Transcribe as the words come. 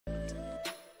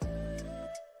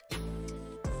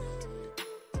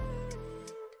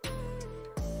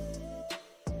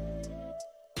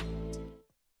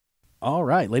All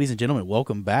right, ladies and gentlemen,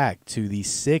 welcome back to the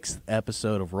 6th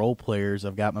episode of Role Players.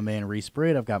 I've got my man Reese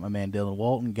Britt. I've got my man Dylan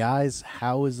Walton. Guys,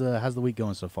 how's the week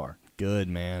going so far? Good,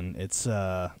 man. It's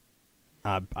I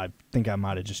think I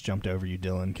might have just jumped over you,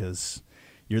 Dylan, because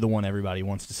you're the one everybody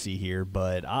wants to see here.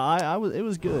 But it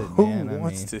was good, man. Who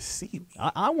wants to see me?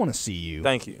 I want to see you.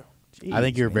 Thank you. Jeez, I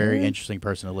think you're a very man. interesting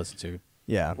person to listen to,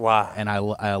 Yeah. Why? and I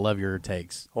love your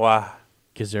takes Why?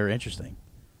 because they're interesting.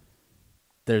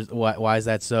 Why is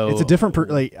that so? It's a different I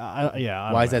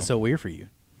Why don't is that know. so weird for you?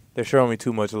 They're showing me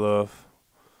too much love.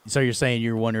 So you're saying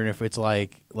you're wondering if it's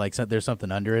like there's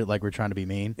something under it, like we're trying to be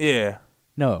mean? Yeah.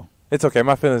 No. It's okay.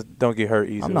 My feelings don't get hurt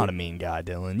easily. I'm not a mean guy,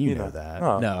 Dylan. You know that.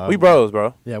 No. We bros,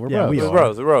 bro. Yeah, we're Yeah, bros. we We're are.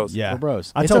 bros. We're bros. Yeah, We're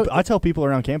bros. I tell people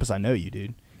around campus I know you,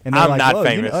 dude. And they're I'm like, not "Whoa,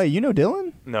 famous." You know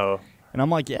Dylan? No, And I'm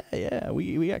like, yeah,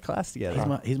 we got class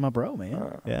together. He's my bro,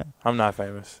 man. Yeah. I'm not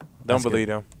famous. Don't That's believe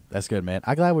good. them. That's good, man.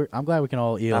 I'm glad we can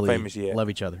all famous yet. love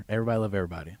each other. Everybody love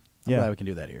everybody. I'm Yeah. glad we can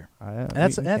do that here. And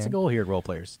And that's a goal here at Role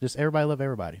Players. Just everybody love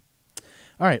everybody.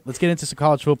 All right, let's get into some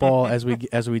college football as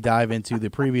we dive into the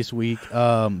previous week.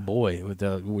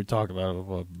 We're talking about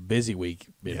a busy week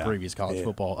in previous college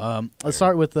football. Let's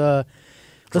start with let's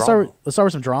start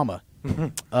with some drama.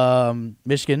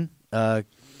 Michigan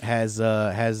has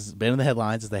been in the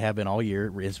headlines as they have been all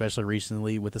year, especially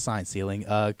recently with the sign stealing.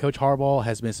 Coach Harbaugh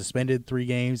has been suspended 3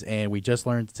 games, and we just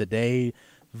learned today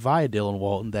via Dylan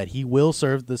Walton that he will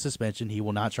serve the suspension. He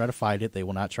will not try to fight it. They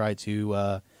will not try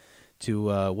to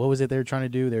what was it they were trying to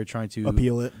do? They were trying to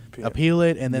appeal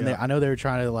it. and then I know they were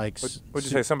trying to like. What'd you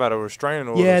say? Somebody restraining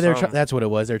order? Yeah, or something? that's what it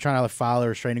was. They were trying to file a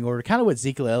restraining order, kind of what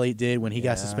Ezekiel Elliott did when he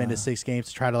got suspended 6 games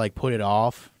to try to like put it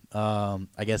off.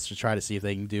 I guess to try to see if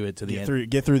they can do it to the end.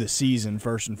 Get through the season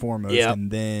first and foremost, and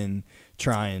then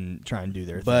try and do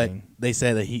their thing. But they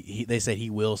said that they said he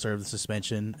will serve the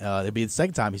suspension. It'll be the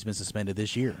second time he's been suspended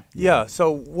this year. Yeah.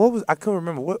 So what was? I couldn't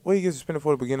remember. What did he get suspended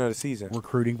for at the beginning of the season?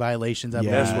 Recruiting violations. I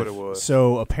believe. That's what it was.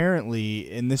 So apparently,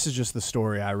 and this is just the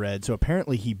story I read. So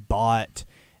apparently, he bought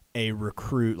a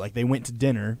recruit. Like they went to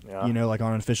dinner, like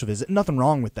on an official visit. Nothing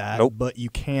wrong with that. Nope. But you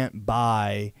can't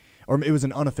buy. Or it was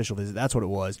an unofficial visit. That's what it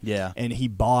was. Yeah. And he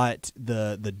bought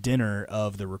the dinner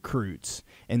of the recruits,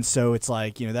 and so it's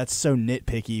like that's so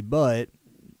nitpicky, but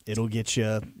it'll get you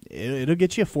a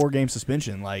 4-game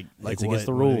suspension. Like it's against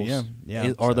the rules.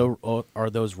 Yeah. Are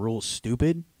those rules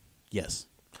stupid? Yes,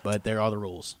 but there are the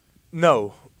rules.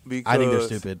 No, because I think they're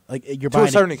stupid. Like to a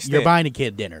certain extent. you're buying a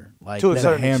kid dinner. Like To a a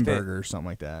certain hamburger extent. or something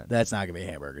like that. that's not gonna be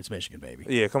a hamburger. It's Michigan, baby.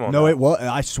 Yeah, come on. No, now. it was.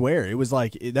 I swear, it was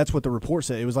like that's what the report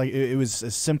said. It was like it was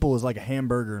as simple as like a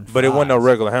hamburger and fries. But it wasn't no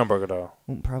regular hamburger though.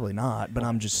 Well, probably not. But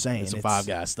I'm just saying, It's some Five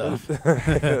Guys stuff.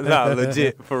 Nah,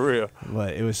 legit for real.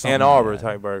 But it was something Ann like Arbor that.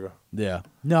 type burger. Yeah.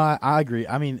 No, I agree.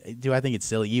 I mean, I think it's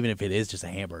silly, even if it is just a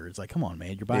hamburger. It's like, come on,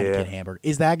 man, you're buying a kid a hamburger.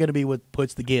 Is that going to be what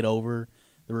puts the kid over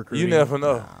the recruiting? You never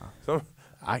know.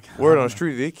 Word on the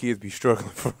street, these kids be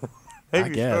struggling for. They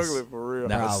be struggling for real.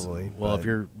 Probably. Well, if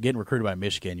you're getting recruited by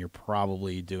Michigan, you're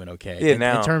probably doing okay.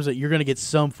 Yeah, in terms of you're going to get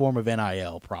some form of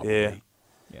NIL, probably.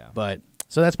 Yeah. But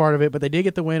so that's part of it. But they did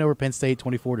get the win over Penn State,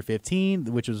 24-15,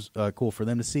 which was cool for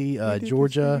them to see.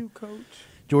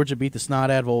 Georgia beat the snot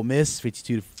out of Ole Miss,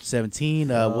 52-17.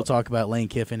 We'll talk about Lane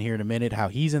Kiffin here in a minute, how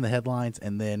he's in the headlines,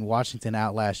 and then Washington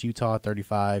outlast Utah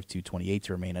 35-28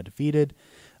 to remain undefeated.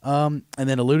 And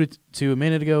then alluded to a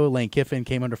minute ago, Lane Kiffin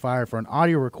came under fire for an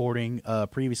audio recording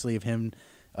previously of him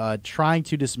trying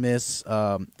to dismiss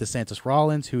DeSantis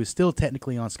Rollins, who is still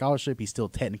technically on scholarship. He's still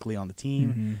technically on the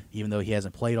team, even though he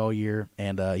hasn't played all year,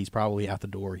 and he's probably out the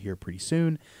door here pretty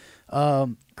soon.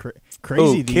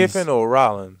 Crazy. Kiffin or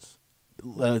Rollins?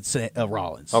 Rollins.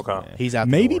 Okay. Yeah. He's out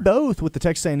the Maybe door. both with the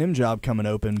Texas A&M job coming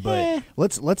open, but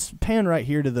let's pan right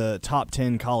here to the top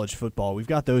 10 college football. We've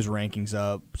got those rankings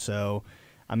up, so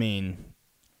I mean,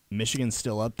 Michigan's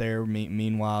still up there.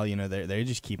 Meanwhile, they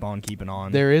just keep on keeping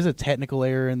on. There is a technical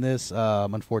error in this.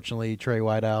 Unfortunately, Trey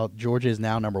White out. Georgia is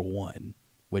now number 1,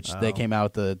 which they came out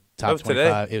with the top 25.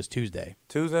 Today? It was Tuesday.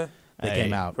 Tuesday? They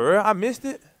came out. For real? I missed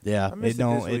it? Yeah. missed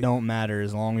It don't matter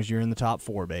as long as you're in the top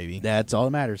 4, baby. That's all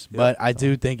that matters. Yep. But I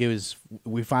do think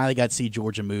we finally got to see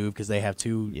Georgia move because they have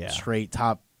 2 straight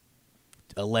top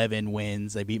 11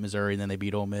 wins. They beat Missouri and then they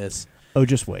beat Ole Miss. Oh,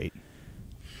 just wait.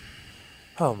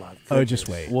 Oh, my goodness. Oh, just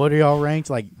wait. What are y'all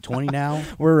ranked? Like 20 now?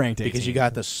 Ranked 18. Because you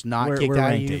got the snot we're kicked out of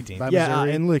ranked you 18. by Yeah,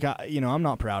 Missouri. and look, I'm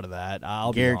not proud of that.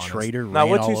 I'll Garrett be honest. Schrader Now, ran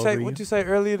what all you say? over What you say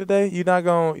earlier today? You're not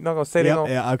gonna say Yep, that?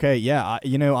 yeah, okay, yeah.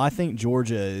 I think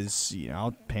Georgia is.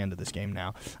 I'll pan to this game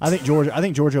now. I think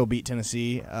Georgia will beat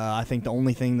Tennessee. I think the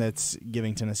only thing that's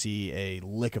giving Tennessee a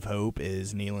lick of hope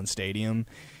is Neyland Stadium,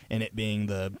 and it being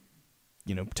the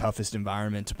toughest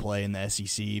environment to play in the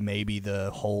SEC, maybe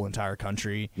the whole entire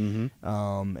country. Mm-hmm.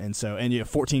 And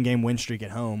 14-game win streak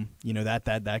at home.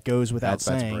 That goes without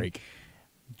saying. That's a break.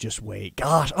 Just wait.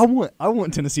 Gosh, I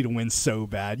want Tennessee to win so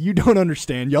bad. You don't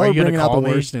understand. Y'all are you bringing out the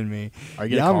me? worst in me. Are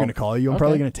you I'm going to call you. I'm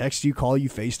probably going to text you, call you,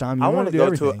 FaceTime you. I want to do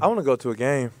everything. I want to go to a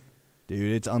game.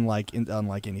 Dude, it's unlike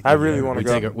anything. I really want to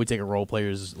go. We take a role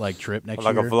players trip next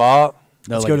year. Like a vlog?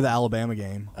 No, Let's go to the Alabama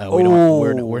game.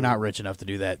 We're not rich enough to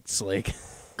do that, Slick.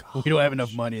 We don't have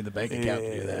enough money in the bank account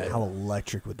to do that. How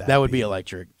electric would that be? That would be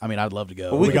electric. I mean, I'd love to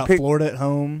go. Well, we got Florida at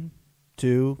home,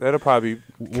 too. That'll probably be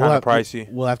kind of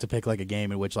pricey. We'll have to pick a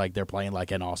game in which they're playing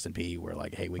in Austin Peay where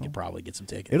hey, we could probably get some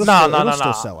tickets. It'll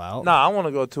still sell out. I want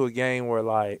to go to a game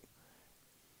where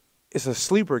it's a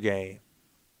sleeper game.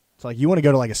 It's you want to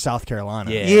go to a South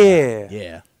Carolina.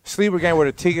 Yeah. Sleeper game where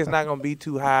the ticket's not going to be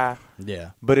too high.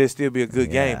 Yeah. But it'll still be a good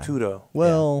game, too, though.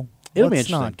 Well, it'll be let's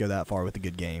interesting. not go that far with a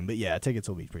good game. But, tickets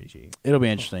will be pretty cheap. It'll be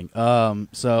interesting. I'm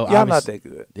not that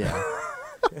good. Yeah.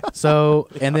 So,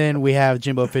 and then we have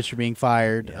Jimbo Fisher being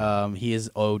fired. He is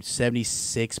owed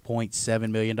 $76.7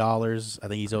 million. I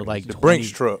think he's owed the Brinks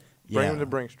truck. Bring him the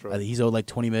Brinks truck. I think he's owed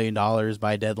 $20 million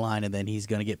by a deadline, and then he's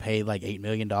going to get paid $8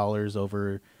 million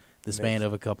over the span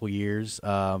of a couple years.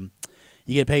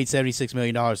 You get paid $76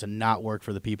 million to not work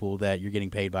for the people that you're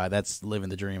getting paid by. That's living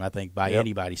the dream, I think, by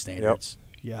anybody's standards.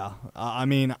 Yeah. I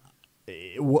mean,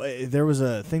 there was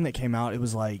a thing that came out. It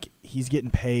was he's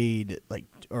getting paid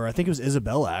or I think it was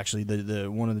Isabella actually, the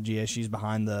one of the GS. She's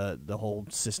behind the whole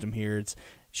system here.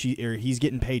 He's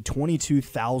getting paid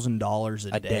 $22,000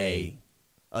 a day.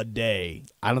 A day.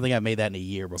 I don't think I've made that in a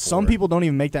year before. Some people don't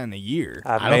even make that in a year.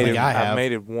 I don't think I have. I've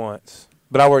made it once,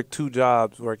 but I work 2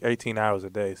 jobs, work 18 hours a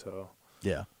day. So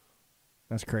yeah,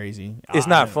 that's crazy. It's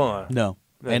not fun. No.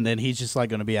 And then he's just going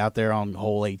to be out there on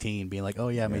hole 18 being I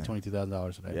made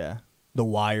 $22,000 a day. Yeah. The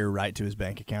wire right to his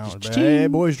bank account. Hey,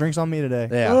 boys, drinks on me today.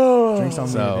 Yeah. Drinks on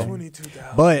me today.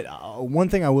 $22,000. But one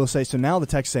thing I will say, so now the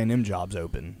Texas A&M job's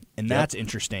open, and that's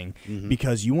interesting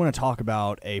because you want to talk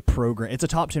about a program. It's a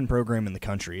top 10 program in the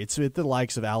country. It's with the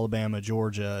likes of Alabama,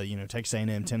 Georgia, Texas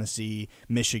A&M, Tennessee,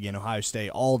 Michigan, Ohio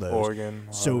State, all those. Oregon.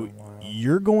 So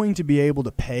you're going to be able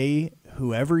to pay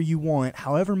whoever you want,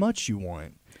 however much you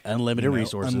want. Unlimited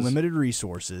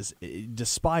resources,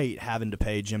 despite having to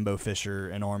pay Jimbo Fisher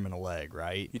an arm and a leg,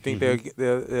 right? You think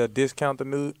they'll discount the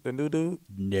new dude?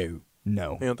 No.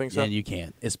 No. You don't think so? And you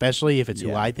can't, especially if it's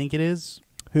who I think it is.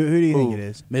 Who do you think it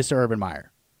is? Mr. Urban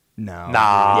Meyer. No.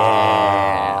 Nah.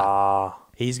 Yeah.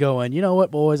 He's going, you know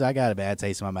what, boys? I got a bad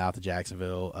taste in my mouth at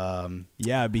Jacksonville.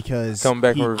 Yeah, because come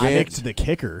back he with revenge. kicked the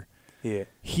kicker. Yeah.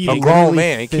 He a grown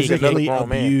man. He physically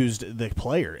abused the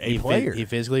player. He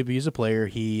physically abused a player.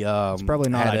 He it's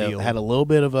probably not ideal. Had a little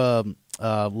bit of a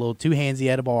little too handsy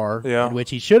at a bar, in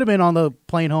which he should have been on the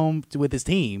plane home with his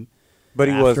team. But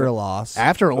he wasn't.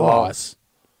 After a loss.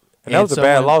 And that was a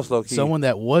bad loss, low key. Someone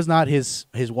that was not his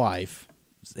wife,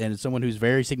 and someone who's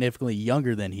very significantly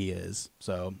younger than he is.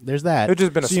 So there's that. It's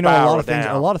just been a spiral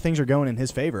down. A lot of things are going in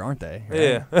his favor, aren't they?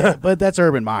 Right? Yeah. But that's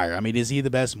Urban Meyer. I mean, is he the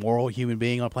best moral human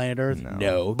being on planet Earth?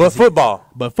 No. But football.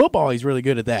 But football, he's really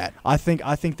good at that. I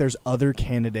think there's other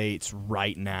candidates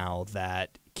right now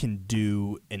that can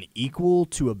do an equal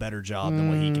to a better job than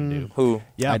what he can do. Who?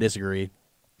 Yeah. I disagree.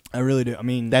 I really do. I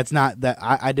mean, that's not that.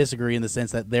 I disagree in the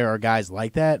sense that there are guys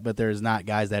like that, but there's not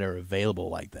guys that are available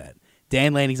like that.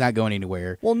 Dan Lanning's not going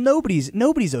anywhere. Well, nobody's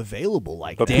available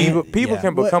like that. But people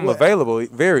can become available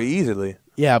very easily.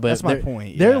 Yeah, but that's my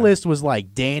point. Their list was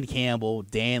Dan Campbell,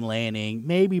 Dan Lanning,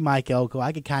 maybe Mike Elko.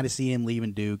 I could kind of see him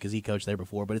leaving Duke because he coached there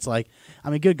before. But it's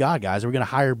good God, guys, we're going to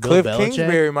hire Bill Cliff Belichick.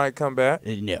 Kingsbury might come back.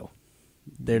 No,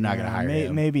 they're not going to hire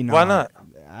him. Maybe not. Why not?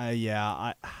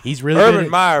 He's really Urban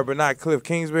Meyer, but not Cliff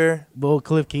Kingsbury. Well,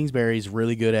 Cliff Kingsbury is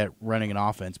really good at running an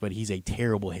offense, but he's a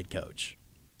terrible head coach.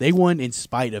 They won in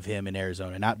spite of him in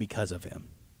Arizona, not because of him.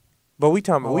 But we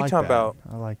talking about.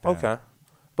 I like that. Okay,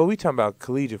 but we talking about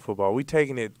collegiate football. We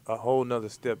taking it a whole nother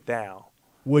step down.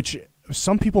 Which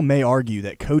some people may argue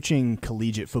that coaching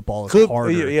collegiate football is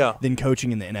harder than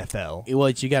coaching in the NFL. Well,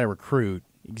 you got to recruit.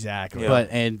 Exactly. Yeah.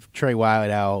 And Trey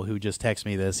Whiteout, who just texted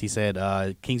me this, he said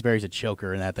Kingsbury's a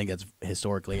choker, and I think that's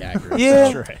historically accurate.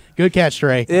 Yeah. Good catch,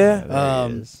 Trey. Yeah.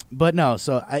 But no,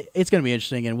 so it's going to be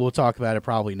interesting, and we'll talk about it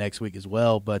probably next week as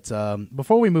well. But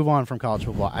before we move on from college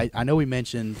football, I know we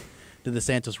mentioned the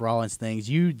DeSantis Rollins things.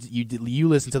 You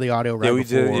listened to the audio right before.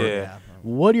 Did, yeah.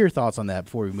 What are your thoughts on that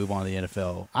before we move on to the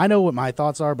NFL? I know what my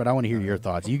thoughts are, but I want to hear your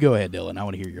thoughts. You go ahead, Dylan. I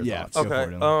want to hear your thoughts.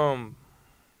 Okay.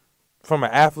 From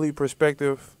an athlete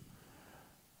perspective,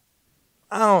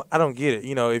 I don't get it.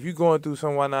 If you're going through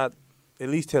something, why not at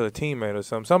least tell a teammate or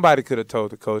something? Somebody could have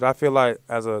told the coach. I feel like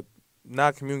as a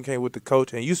not communicating with the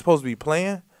coach, and you supposed to be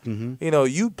playing, Mm-hmm. you know,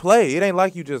 you play. It ain't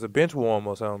like you just a bench warm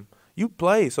or something. You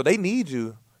play, so they need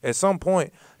you at some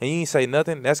point, and you ain't say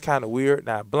nothing. That's kind of weird.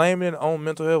 Now, blaming it on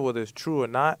mental health, whether it's true or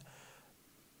not,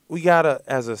 we got to,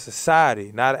 as a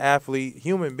society, not an athlete,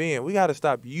 human being, we got to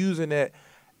stop using that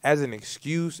as an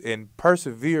excuse and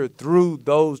persevere through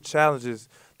those challenges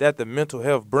that the mental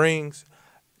health brings,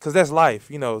 because that's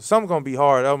life. You know, something's going to be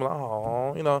hard. I'm like,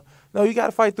 oh, you know, no, you got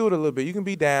to fight through it a little bit. You can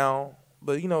be down,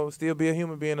 but, you know, still be a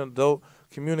human being, an adult,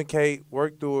 communicate,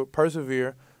 work through it,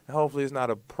 persevere, and hopefully it's not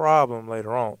a problem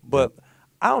later on. But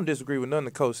I don't disagree with nothing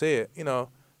the coach said, you know.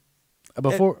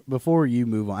 Before you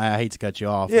move on, I hate to cut you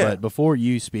off, but before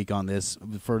you speak on this,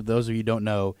 for those of you who don't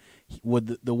know,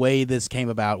 the way this came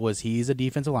about was he's a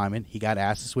defensive lineman. He got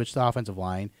asked to switch to offensive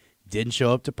line, didn't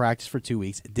show up to practice for 2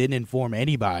 weeks, didn't inform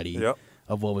anybody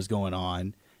of what was going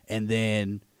on, and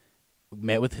then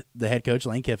met with the head coach,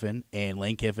 Lane Kiffin, and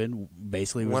Lane Kiffin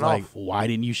basically was like, why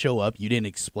didn't you show up? You didn't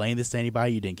explain this to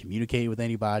anybody. You didn't communicate with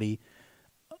anybody.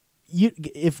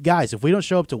 If we don't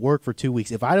show up to work for 2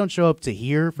 weeks, if I don't show up to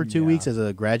here for 2 weeks as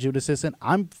a graduate assistant,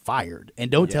 I'm fired.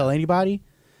 And don't tell anybody.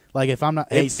 Like, if I'm not,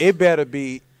 it better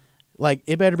be like,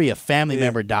 it better be a family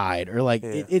member died, or like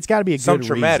it's got to be a some good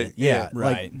traumatic reason.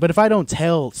 Right. Like, but if I don't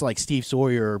tell, it's like Steve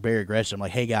Sawyer or Barry Gresham,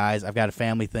 like, hey guys, I've got a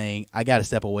family thing, I got to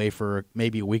step away for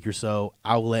maybe a week or so,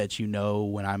 I'll let you know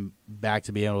when I'm back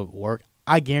to be able to work.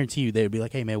 I guarantee you they would be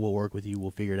like, hey man, we'll work with you,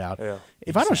 we'll figure it out.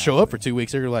 If I don't show up for 2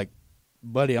 weeks, they're like,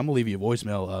 buddy, I'm gonna leave you a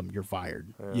voicemail. You're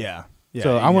fired. Yeah.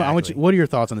 So I want you. What are your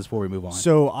thoughts on this before we move on?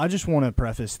 So I just want to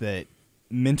preface that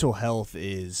mental health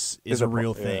is a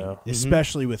real thing,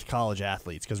 especially with college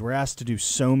athletes, because we're asked to do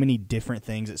so many different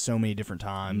things at so many different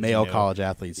times. Male college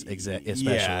athletes,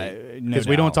 especially, because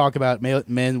we don't talk about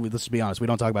men. Let's be honest, we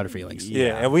don't talk about our feelings.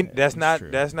 And that's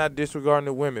not disregarding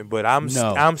the women, but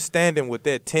I'm standing with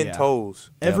that 10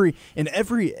 toes. Every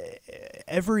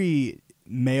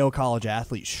male college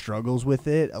athlete struggles with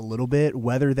it a little bit,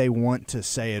 whether they want to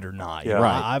say it or not.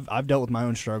 Right. I've dealt with my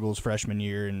own struggles freshman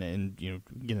year, and you know,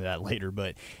 get into that later.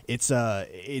 But it's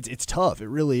tough. It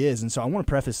really is. And so I want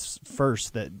to preface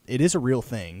first that it is a real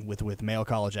thing with male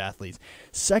college athletes.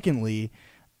 Secondly,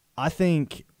 I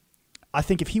think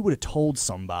if he would have told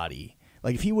somebody,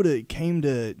 like if he would have came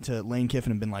to Lane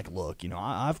Kiffin and been like, look, you know,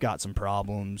 I've got some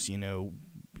problems, you know,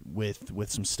 with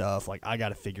some stuff, like I got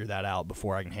to figure that out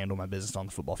before I can handle my business on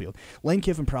the football field. Lane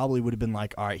Kiffin probably would have been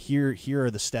like, all right, here are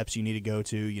the steps you need to go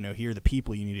to, you know, here are the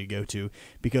people you need to go to,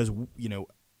 because, you know,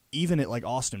 even at like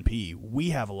Austin Peay,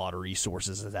 we have a lot of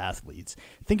resources as athletes.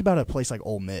 Think about a place like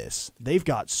Ole Miss. They've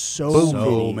got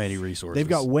so many resources. They've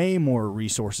got way more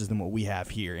resources than what we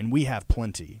have here, and we have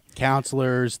plenty.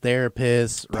 Counselors,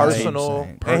 therapists, personal,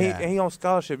 and he on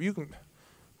scholarship.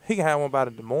 He can have one by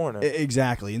the morning.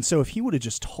 Exactly. And so if he would have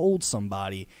just told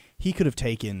somebody, he could have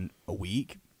taken a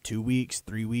week, 2 weeks,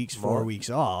 3 weeks, 4 weeks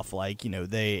off. Like, you know,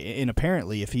 and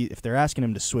apparently if they're asking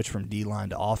him to switch from D-line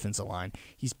to offensive line,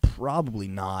 he's probably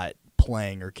not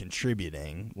playing or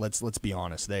contributing. Let's be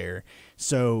honest there.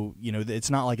 So, you know,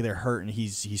 it's not like they're hurting.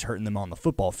 He's hurting them on the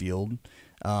football field.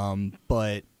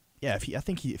 But yeah,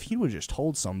 if he would have just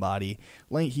told somebody,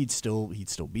 Lane, he'd still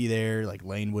be there. Like,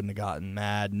 Lane wouldn't have gotten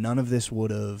mad. None of this would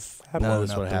have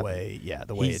blown up the way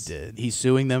it did. He's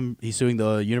suing them. He's suing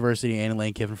the university and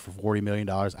Lane Kiffin for $40 million.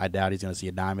 I doubt he's going to see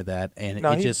a dime of that. And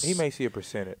he may see a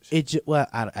percentage. I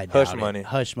doubt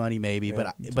hush money maybe,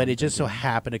 but it just so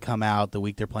happened to come out the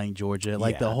week they're playing Georgia.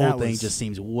 Like, the whole thing just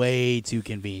seems way too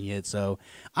convenient. So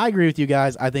I agree with you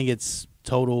guys. I think it's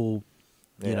total,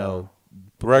 you know,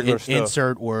 regular stuff.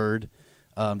 Insert word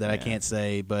that I can't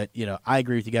say, but you know, I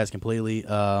agree with you guys completely.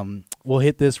 We'll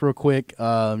hit this real quick.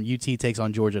 UT takes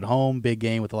on Georgia at home, big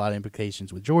game with a lot of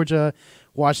implications with Georgia.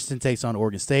 Washington takes on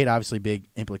Oregon State, obviously big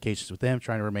implications with them,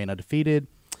 trying to remain undefeated.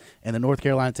 And then North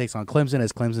Carolina takes on Clemson,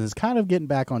 as Clemson is kind of getting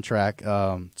back on track.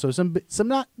 So some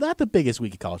not the biggest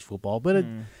week of college football, but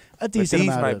a decent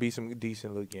amount. These might be some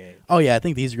decent little games. Oh yeah, I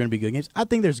think these are going to be good games. I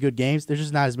think there's good games. There's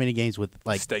just not as many games with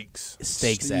like stakes.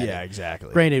 Yeah,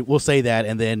 exactly. Granted, we'll say that,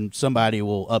 and then somebody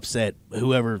will upset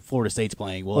whoever Florida State's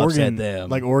playing. Upset them.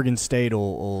 Like Oregon State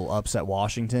will upset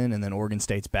Washington, and then Oregon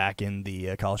State's back in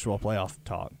the college football playoff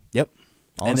talk. Yep.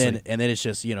 Honestly. And then it's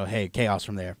just, you know, hey, chaos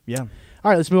from there. Yeah. All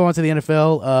right, let's move on to the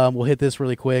NFL. We'll hit this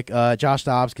really quick. Josh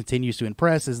Dobbs continues to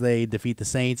impress as they defeat the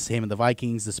Saints. Him and the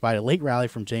Vikings, despite a late rally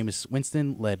from Jameis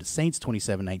Winston, led the Saints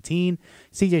 27-19.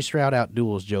 C.J. Stroud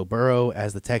outduels Joe Burrow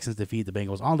as the Texans defeat the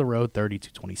Bengals on the road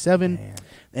 30-27.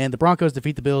 And the Broncos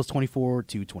defeat the Bills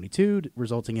 24-22,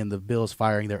 resulting in the Bills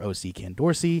firing their OC Ken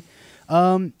Dorsey.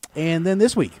 And then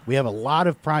this week, we have a lot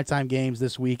of primetime games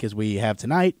this week as we have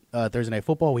tonight, Thursday Night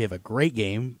Football. We have a great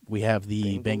game. We have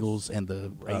the Bengals and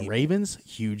the Ravens,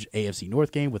 huge AFC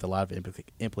North game with a lot of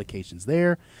implications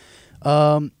there.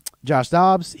 Josh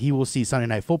Dobbs, he will see Sunday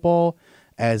Night Football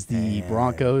as the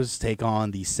Broncos take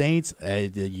on the Saints.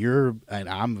 And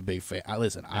I'm a big fan.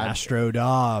 Listen, Astro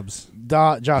Dobbs.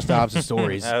 Josh Dobbs'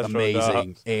 story is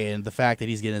amazing, and the fact that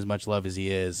he's getting as much love as he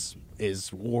is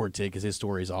warranted because his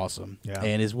story is awesome,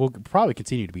 and will probably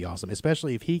continue to be awesome,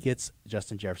 especially if he gets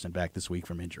Justin Jefferson back this week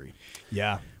from injury.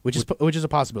 Yeah, which is a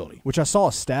possibility. Which I saw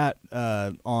a stat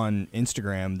on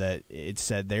Instagram that it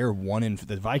said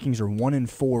the Vikings are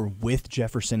 1-4 with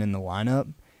Jefferson in the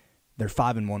lineup. They're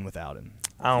 5-1 without him.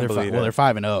 I don't believe Well, they're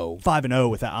 5-0. 5-0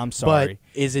 without. I'm sorry.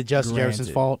 But is it Justin Jefferson's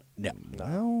fault? No.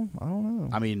 Well, I don't know.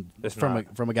 I mean,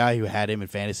 from a guy who had him in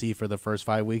fantasy for the first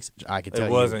 5 weeks, I could tell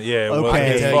you it wasn't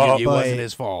his his fault. fault. It wasn't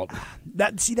his fault.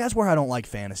 That's where I don't like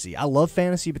fantasy. I love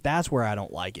fantasy, but that's where I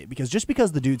don't like it because just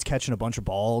because the dude's catching a bunch of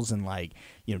balls and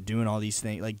doing all these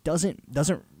things doesn't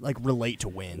relate to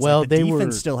wins. Well, the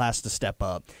defense still has to step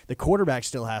up. The quarterback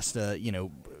still has to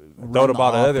throw the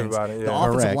ball to offense. everybody. Yeah. The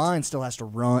offensive line still has to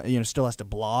run, still has to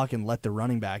block and let the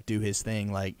running back do his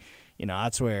thing.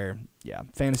 That's where,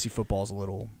 fantasy football is a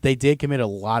little. They did commit a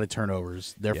lot of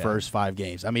turnovers their first 5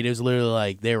 games. I mean, it was literally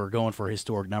like they were going for a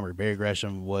historic number. Barry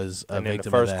Gresham was a victim in the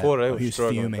first of that. quarter, he was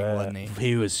fuming, wasn't he?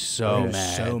 He was so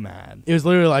mad. It was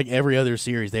literally like every other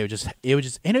series.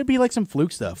 It would be like some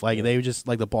fluke stuff. Like they would just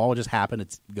the ball would just happen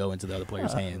to go into the other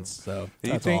player's hands. So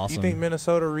that's awesome. You think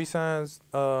Minnesota re-signs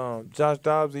Josh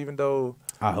Dobbs even though?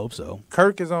 I hope so.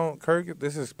 Kirk,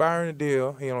 this is expiring the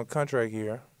deal. He on a contract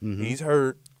here. Mm-hmm. He's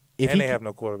hurt. They have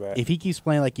no quarterback. If he keeps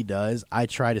playing like he does, I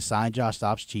try to sign Josh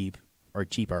Dobbs cheap or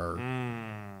cheaper,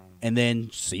 and then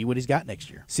see what he's got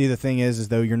next year. See, the thing is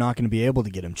though you're not going to be able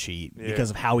to get him cheap because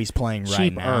of how he's playing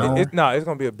right now. It's going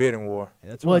to be a bidding war.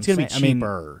 It's going to be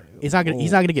cheaper. He's not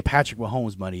going to get Patrick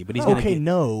Mahomes money, but he's going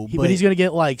to but he's going to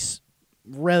get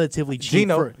relatively cheap.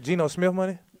 Geno Smith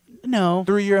money. No.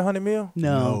 3-year, $100 million?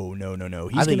 No.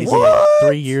 He's going to get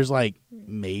 3 years,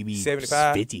 maybe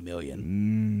 75, $50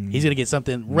 million. He's going to get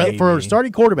something for a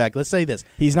starting quarterback. Let's say this: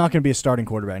 he's not going to be a starting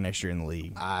quarterback next year in the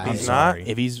league. He's not.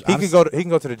 If he can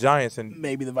go to the Giants and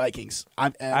maybe the Vikings.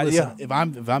 If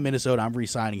I'm Minnesota, I'm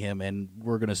re-signing him, and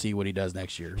we're going to see what he does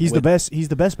next year. He's the best. He's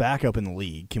the best backup in the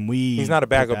league. He's not a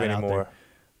backup anymore.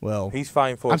 Well, he's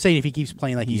fighting for. I'm saying if he keeps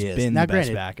playing like he is, been the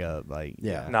best backup.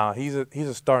 He's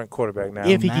a starting quarterback now.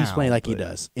 If he keeps playing like he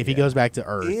does, if he goes back to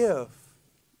earth.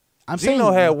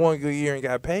 Geno had one good year and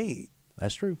got paid.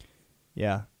 That's true.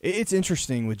 Yeah, it's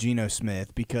interesting with Geno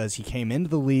Smith because he came into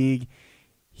the league,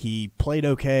 he played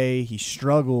okay, he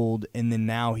struggled, and then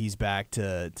now he's back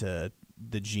to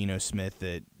the Geno Smith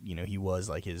that he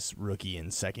was his rookie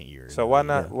and second year. So why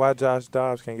not? Why Josh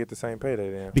Dobbs can't get the same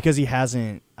payday then? Because he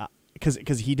hasn't.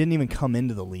 Because he didn't even come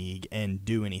into the league and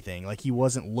do anything. He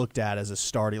wasn't looked at as a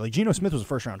starter. Geno Smith was a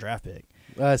first-round draft pick.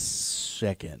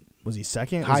 Second. Was he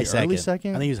second? High was he early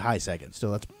second. I think he was high second.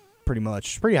 Still, that's pretty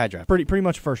high draft. Pretty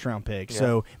much first-round pick. Yeah.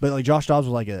 So, but Josh Dobbs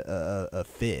was a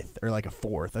fifth or a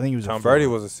fourth. I think he was. Tom Brady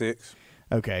was a sixth.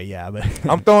 Okay, yeah, but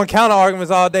I'm throwing counter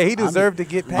arguments all day. He deserved to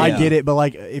get paid. I get it,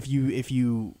 but if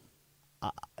you.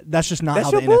 That's just not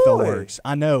how the NFL works.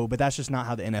 I know, but that's just not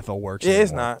how the NFL works. Yeah, anymore.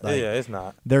 it's not. It's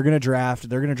not. They're gonna draft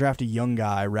a young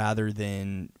guy rather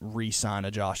than re-sign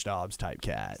a Josh Dobbs type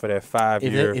cat for that 5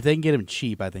 year. If they can get him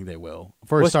cheap, I think they will.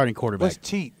 For a starting quarterback, what's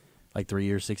cheap? 3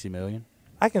 years, $60 million.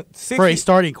 I can 60. For a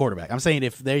starting quarterback. I'm saying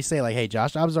if they say hey,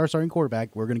 Josh Dobbs is our starting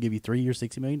quarterback, we're gonna give you 3 years,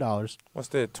 $60 million. What's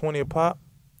that? 20 a pop.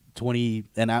 20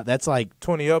 and that's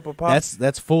 20 up a pop.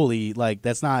 That's fully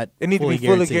that's not. It needs to be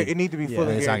fully guaranteed. It needs to be fully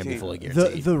guaranteed. It's not going to be fully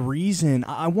guaranteed. The reason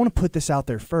I want to put this out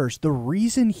there first, the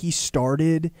reason he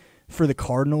started for the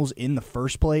Cardinals in the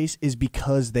first place is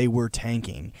because they were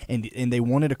tanking and they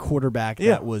wanted a quarterback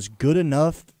that was good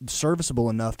enough, serviceable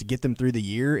enough to get them through the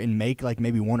year and make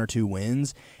maybe 1 or 2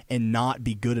 wins and not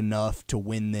be good enough to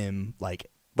win them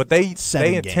But they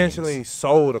intentionally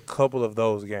sold a couple of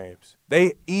those games.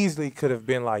 They easily could have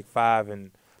been 5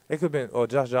 and it could have been. Or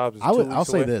Josh Dobbs. I'll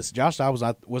say this: Josh Dobbs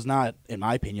was not, in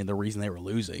my opinion, the reason they were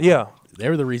losing. Yeah, they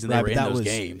were the reason they were in those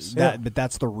games. But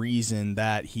that's the reason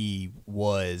that he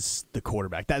was the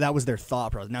quarterback. That was their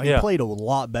thought process. Now he played a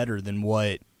lot better than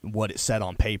what it said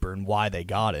on paper and why they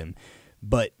got him.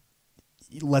 but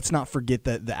let's not forget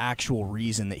the actual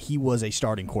reason that he was a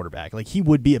starting quarterback. Like, he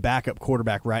would be a backup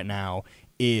quarterback right now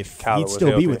if Kyler he'd was still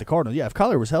healthy. be with the Cardinals. Yeah, if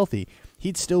Kyler was healthy,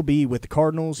 he'd still be with the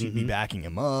Cardinals. He'd be backing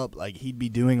him up. Like, he'd be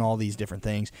doing all these different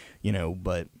things,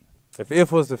 but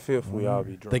If was the fifth, we all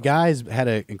be drunk. The guys had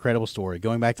an incredible story.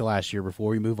 Going back to last year,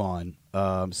 before we move on,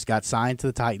 got signed to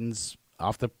the Titans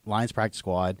off the Lions practice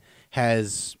squad,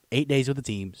 has 8 days with the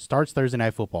team, starts Thursday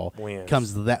Night Football.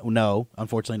 Wins. No,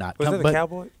 unfortunately not. Was that the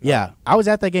Cowboys? Yeah, I was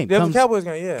at that game. Yeah, the Cowboys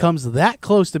game, yeah. Comes that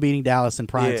close to beating Dallas in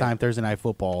prime Yeah. time Thursday Night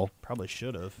Football. probably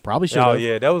should have. Probably should have. Oh,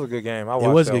 yeah, that was a good game. I watched It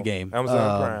was a that good one. game.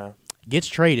 Amazon Prime. Gets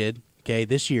traded,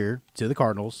 this year to the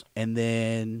Cardinals, and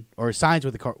then signs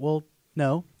with the Well,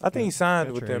 no. I think he signed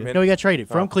got with traded. them. No, he got traded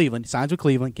from Oh. Cleveland. Signs with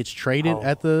Cleveland. Gets traded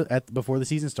Oh. before the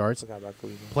season starts. Forgot about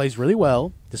Cleveland. Plays really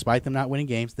well despite them not winning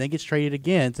games. Then gets traded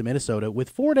again to Minnesota with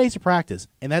 4 days of practice,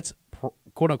 and that's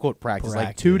quote unquote practice.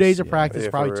 Like 2 days of yeah. practice, Yeah,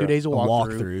 probably for 2 real. days of A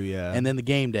walkthrough, walkthrough, yeah. and then the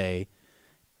game day.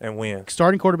 And win.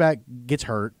 Starting quarterback gets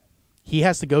hurt. He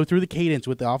has to go through the cadence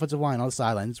with the offensive line on the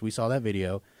sidelines. We saw that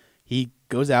video. He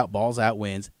goes out, balls out,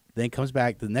 wins. Then comes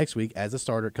back the next week as a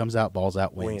starter, comes out, balls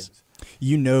out, wins.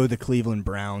 The Cleveland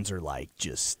Browns are like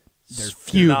just they're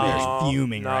Fuming. They're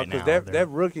fuming right now. That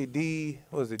rookie D,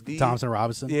 what was it, D? Thompson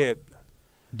Robinson. Yeah.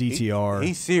 DTR.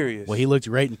 He's serious. Well, he looked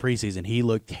great in preseason. He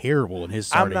looked terrible in his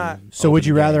starting. So would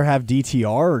you opening rather game. have DTR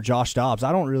or Josh Dobbs?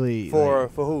 I don't really for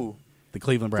who? the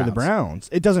Cleveland for Browns? the Browns.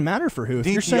 It doesn't matter for who. If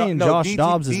you're saying Josh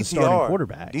Dobbs is the starting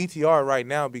quarterback, DTR right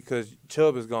now because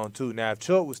Chubb is gone too. Now if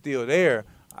Chubb was still there,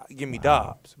 give me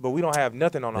Dobbs. But we don't have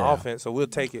nothing on the Yeah. offense, so we'll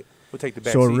take it. We'll take the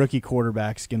back so a seat. rookie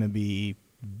quarterback's going to be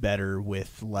better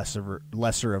with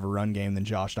lesser of a run game than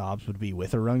Josh Dobbs would be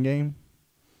with a run game.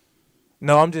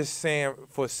 No, I'm just saying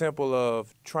for simple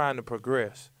of trying to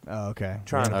progress. Oh, okay.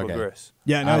 Trying to Okay. progress.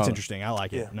 Yeah, no, I it's don't- interesting. I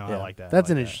like it. Yeah. No, Yeah. I like that. That's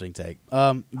I an like that. interesting take.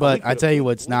 But I tell you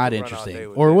what's we not could run all day interesting,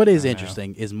 with or that. what is I know.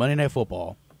 interesting, is Monday Night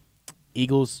Football,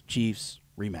 Eagles Chiefs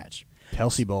rematch.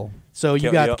 Kelsey Bowl. So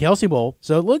you got the Yep. Kelsey Bowl.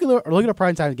 So look at our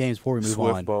primetime games before we move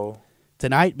Swift on. Bowl.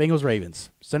 Tonight, Bengals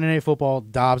Ravens. Sunday Night Football,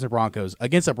 Dobbs and Broncos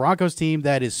against a Broncos team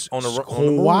that is On the move.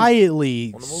 quietly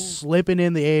On the move. slipping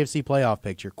in the AFC playoff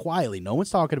picture. Quietly, no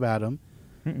one's talking about them.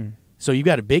 So you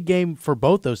got a big game for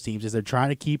both those teams as they're trying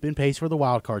to keep in pace for the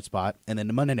wild card spot, and then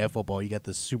the Monday Night Football, you got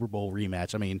the Super Bowl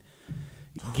rematch. I mean,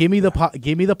 give me the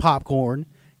popcorn,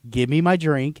 give me my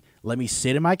drink, let me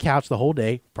sit in my couch the whole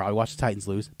day. Probably watch the Titans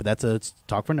lose, but that's a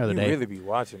talk for another You day. really be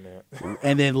watching that.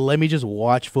 And then let me just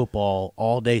watch football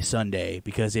all day Sunday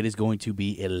because it is going to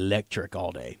be electric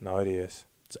all day, No, it is.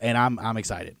 and I'm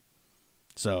excited.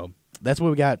 So that's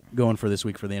what we got going for this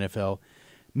week for the NFL.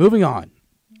 Moving on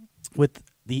with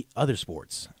the other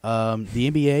sports, the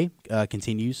NBA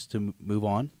continues to move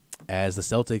on as the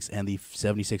Celtics and the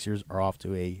 76ers are off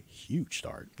to a huge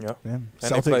start. Yeah. Yeah. And they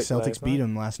played Celtics last beat night.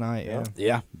 them last night. Yeah.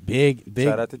 Yeah, big.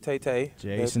 Shout out to Tay.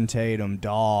 Jason Tatum,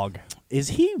 dog. Is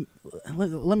he?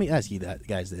 Let me ask you that,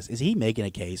 guys. Is he making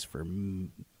a case for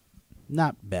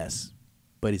not best,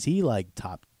 but is he like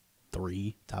top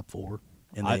 3, top 4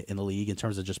 in the league in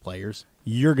terms of just players?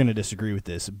 You're going to disagree with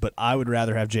this, but I would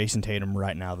rather have Jason Tatum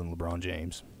right now than LeBron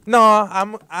James. No,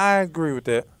 I agree with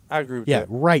that. I agree with Yeah, that.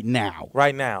 right now.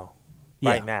 Right now.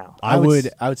 Yeah. Right now. I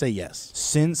would say yes.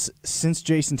 since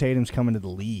Jason Tatum's coming to the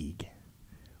league,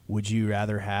 would you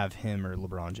rather have him or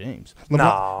LeBron James?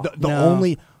 No.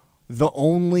 The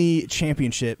only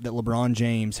championship that LeBron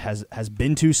James has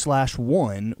been to /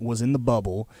 won was in the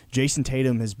bubble. Jason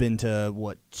Tatum has been to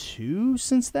what, 2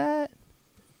 since that?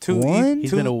 One?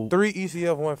 He's been to 3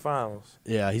 ECF 1 finals.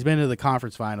 Yeah, he's been to the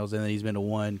conference finals and then he's been to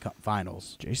 1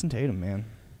 finals. Jason Tatum, man.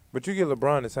 But you get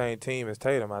LeBron the same team as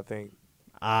Tatum, I think.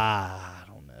 I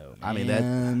don't know. I mean,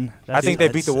 man. I think they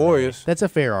beat the Warriors. That's a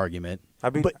fair argument.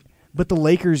 But the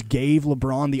Lakers gave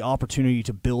LeBron the opportunity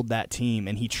to build that team,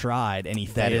 and he tried, and he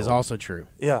failed. That is also true.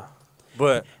 Yeah.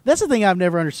 But That's the thing I've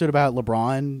never understood about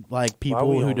LeBron, like people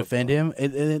we who on defend LeBron?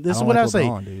 him. This is don't what like I'll say.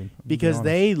 LeBron, dude. Because Be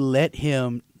they let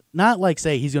him, not like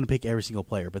say he's going to pick every single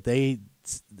player, but they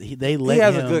let him. he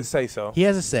has a good say-so, He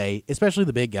has a say, especially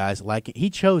the big guys. Like he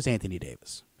chose Anthony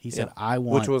Davis. He said, "I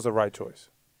want." which was the right choice.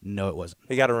 No, it wasn't.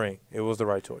 He got a ring. It was the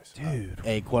right choice. Dude.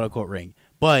 A quote unquote ring.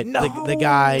 But No. the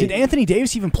guy Did Anthony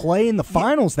Davis even play in the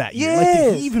finals that year? Like,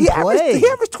 Yes. did he even play? He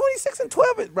averaged 26 and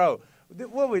 12, bro.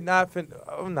 What we not fin-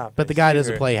 I'm not. But the guy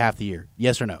doesn't play half the year.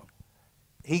 Yes or no?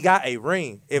 He got a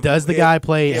ring. Does the guy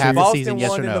play half the Boston season, yes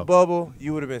won or in no? the bubble,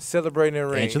 you would have been celebrating a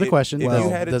ring. Answer the question. If Well, you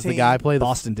had a does the team- guy play the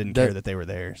Boston didn't care that they were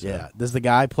there. So. Yeah. Does the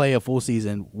guy play a full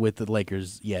season with the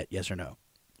Lakers yet? Yes or no?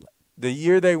 The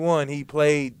year they won, he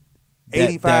played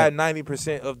 85,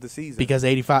 90% of the season. Because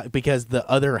the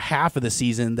other half of the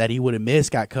season that he would have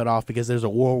missed got cut off because there's a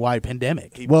worldwide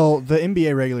pandemic. Well, the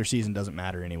NBA regular season doesn't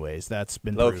matter anyways. That's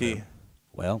been Low proven. key.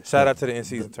 Well, Shout out to the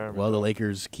in-season tournament. Well, the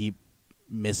Lakers keep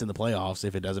missing the playoffs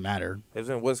if it doesn't matter. It was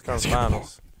in Wisconsin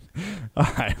Finals. All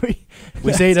right,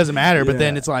 We say it doesn't matter, but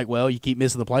then Yeah. it's like, well, you keep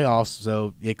missing the playoffs,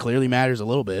 so it clearly matters a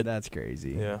little bit. That's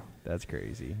crazy. Yeah. That's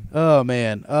crazy. Oh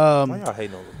man, Why y'all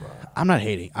hating on LeBron? I'm not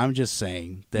hating. I'm just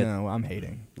saying that No, I'm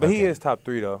hating. But he Okay. is top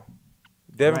 3 though.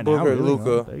 Devin Right now, Booker, really,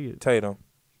 Luka, huh? They- Tatum.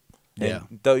 Yeah.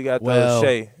 And though you got Well,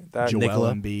 Shea. That Joel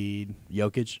Nikola. Embiid.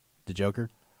 Jokic, the Joker,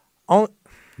 on,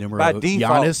 numero By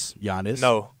default- Giannis,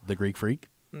 No. the Greek Freak.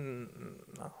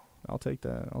 I'll take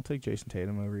that. I'll take Jason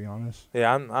Tatum over Giannis.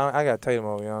 yeah, I got Tatum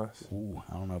over Giannis. Ooh,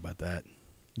 I don't know about that.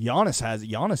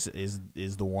 Giannis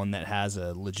is the one that has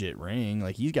a legit ring.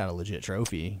 Like he's got a legit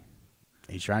trophy.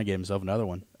 He's trying to get himself another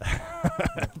one.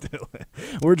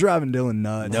 We're driving Dylan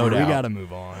nuts. No We doubt. got to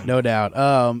move on. No doubt.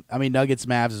 I mean, Nuggets,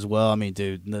 Mavs as well. I mean,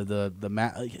 dude, the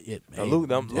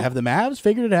have the Mavs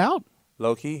figured it out?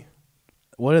 Low key.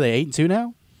 What are they? 8-2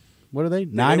 now? What are they?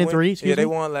 9-3. Excuse Yeah, they me?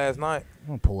 won last night. I'm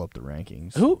gonna pull up the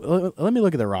rankings. Who? Let me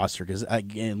look at the roster because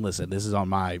again, listen, this is on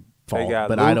my fault, got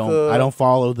but I Luka. don't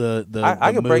follow the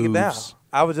I the can break it down. moves.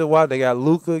 I was just watching. They got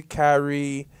Luka,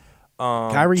 Kyrie.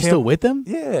 Kyrie's Tim- still with them?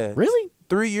 Yeah. Really?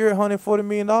 3-year, $140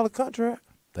 million contract.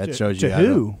 That shows to you how to-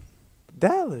 who?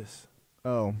 Dallas.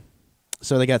 Oh,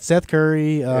 So they got Seth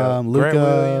Curry, Grant Luka.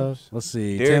 Williams, Let's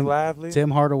see, Derek Lively.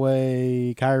 Tim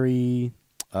Hardaway, Kyrie,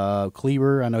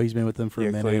 Kleber. I know he's been with them for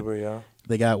a minute. Kleber, yeah.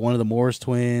 They got one of the Morris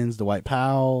twins, Dwight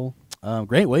Powell,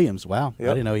 Grant Williams. Wow, I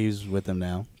Yep. didn't know he was with them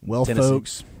now. well, Tennessee.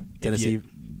 folks. Tennessee.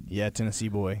 Yeah, Tennessee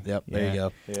boy. Yep, there you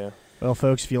go. Yeah. Well,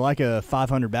 folks, if you like a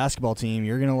 500 basketball team,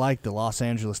 you're gonna like the Los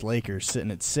Angeles Lakers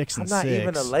sitting at 6 I'm and not 6.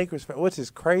 even a Lakers fan, which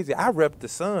is crazy. I rep the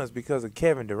Suns because of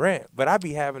Kevin Durant, but I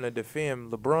be having to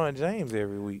defend LeBron James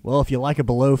every week. Well, if you like a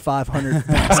below 500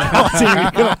 basketball team,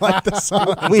 you're gonna like the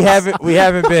Suns. We haven't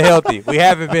been healthy. We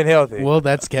haven't been healthy. Well,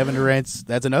 that's Kevin Durant's.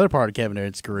 That's another part of Kevin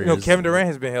Durant's career. you know, Kevin Durant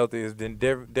has been healthy. It's been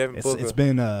Devin Booker. It's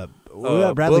been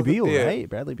Bradley Booker, Beal, yeah. right?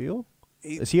 Bradley Beal.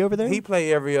 Is he over there? He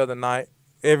play every other night,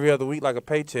 every other week, like a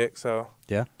paycheck. So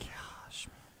Yeah.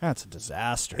 That's a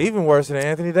disaster. even worse than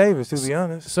Anthony Davis, to be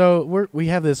honest. So we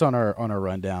have this on our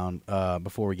rundown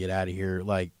before we get out of here.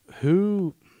 Like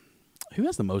who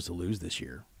has the most to lose this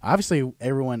year? Obviously,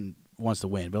 everyone wants to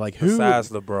win, but like who Besides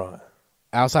LeBron,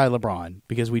 outside LeBron?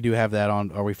 Because we do have that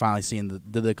on. Are we finally seeing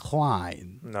the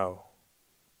decline no.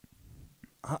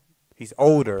 He's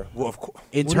older. Well, of course.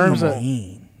 in What terms do you of?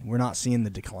 mean? We're not seeing the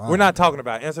decline. We're not talking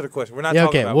about. Answer the question. We're not Yeah,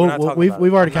 talking okay. about. We're not Well, talking we've about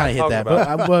we've it. already I'm kind of not hit that.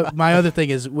 talking about But my other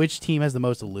thing is, which team has the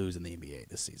most to lose in the NBA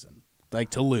this season? Like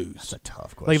to lose. That's a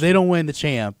tough question. Like if they don't win the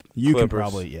champ. You can Clippers.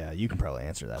 probably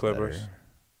answer that Clippers. better.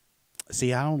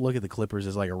 See, I don't look at the Clippers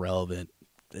as like irrelevant.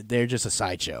 They're just a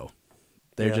sideshow.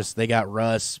 They're Yeah. just they got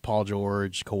Russ, Paul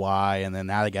George, Kawhi, and then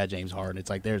now they got James Harden. It's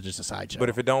like they're just a sideshow. But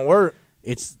if it don't work,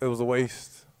 it was a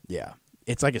waste. yeah,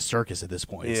 it's like a circus at this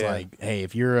point. It's Yeah. like, hey,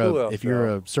 if you're Who a else, if you're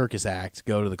though? a circus act,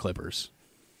 go to the Clippers.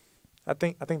 I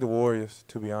think the Warriors.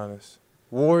 To be honest,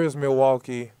 Warriors,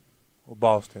 Milwaukee, or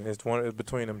Boston. It's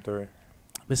between them three.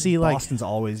 But see, like Boston's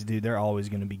always, dude. They're always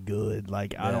going to be good.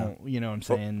 Like I Yeah. don't, you know what I'm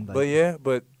saying? But yeah,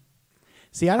 but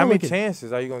see, I how don't many look at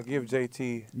chances are you gonna give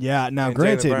JT? yeah. Now, and Jaylen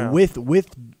granted, Brown.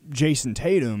 with Jason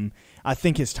Tatum, I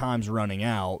think his time's running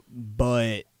out.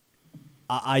 But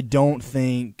I don't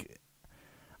think,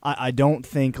 I don't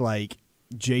think like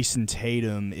Jason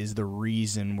Tatum is the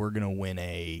reason we're going to win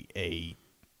a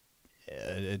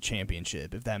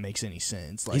championship. If that makes any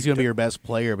sense, like he's going to be your best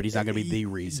player, but he's not going to be the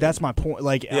reason. That's my point.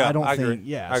 Like Yeah, I don't I think. agree.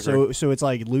 Yeah. I agree. So it's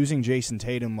like losing Jason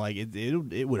Tatum. Like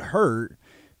it would hurt,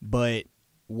 but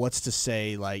what's to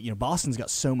say? Like Boston's got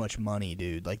so much money,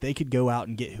 dude. Like they could go out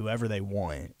and get whoever they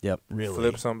want. Yep. Really.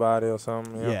 Flip somebody or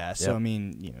something. Yeah. So Yep. I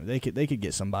mean, they could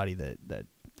get somebody that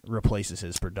replaces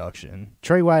his production.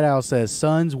 Trey Whiteout says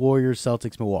Suns, Warriors,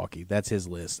 Celtics, Milwaukee. That's his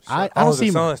list. I don't the see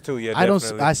Suns too. Yeah, I don't.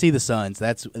 definitely. I see the Suns.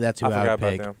 That's who I I forgot would about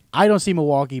pick. them. I don't see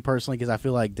Milwaukee personally because I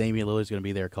feel like Damian Lillard's going to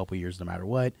be there a couple years no matter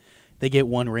what. They get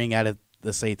one ring out of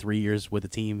let's say 3 years with the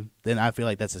team, then I feel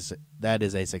like that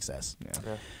is a success.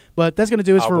 Yeah. But that's going to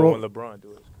do us for when LeBron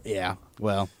do it. yeah.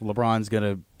 Well, LeBron's going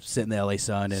to sit in the LA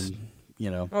Sun and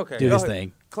Okay, do go his ahead.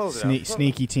 thing. Close it out.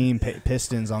 Sneaky team,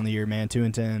 Pistons on the year, man.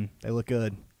 2-10. They look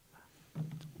good.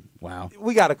 Wow.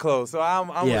 We got to close, so I'm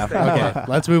Yeah. gonna stay. Okay.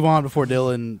 Let's move on before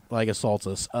Dylan assaults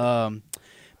us.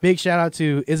 Big shout out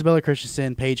to Isabella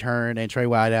Christensen, Paige Hearn, and Trey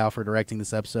Whiteout for directing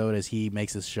this episode as he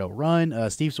makes this show run.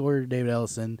 Steve Sawyer, David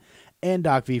Ellison, and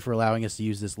Doc V for allowing us to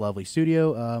use this lovely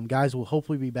studio. Guys, we'll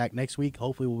hopefully be back next week.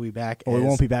 Hopefully we'll be back. Or we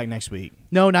won't be back next week.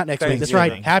 No, not next week. That's right.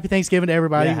 Thanksgiving. Happy Thanksgiving to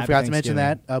everybody. Yeah, We happy forgot to mention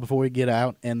that Thanksgiving. before we get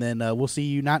out. And then we'll see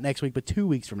you not next week, but 2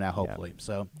 weeks from now, hopefully.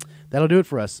 So that'll do it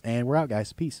for us. And we're out,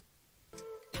 guys. Peace.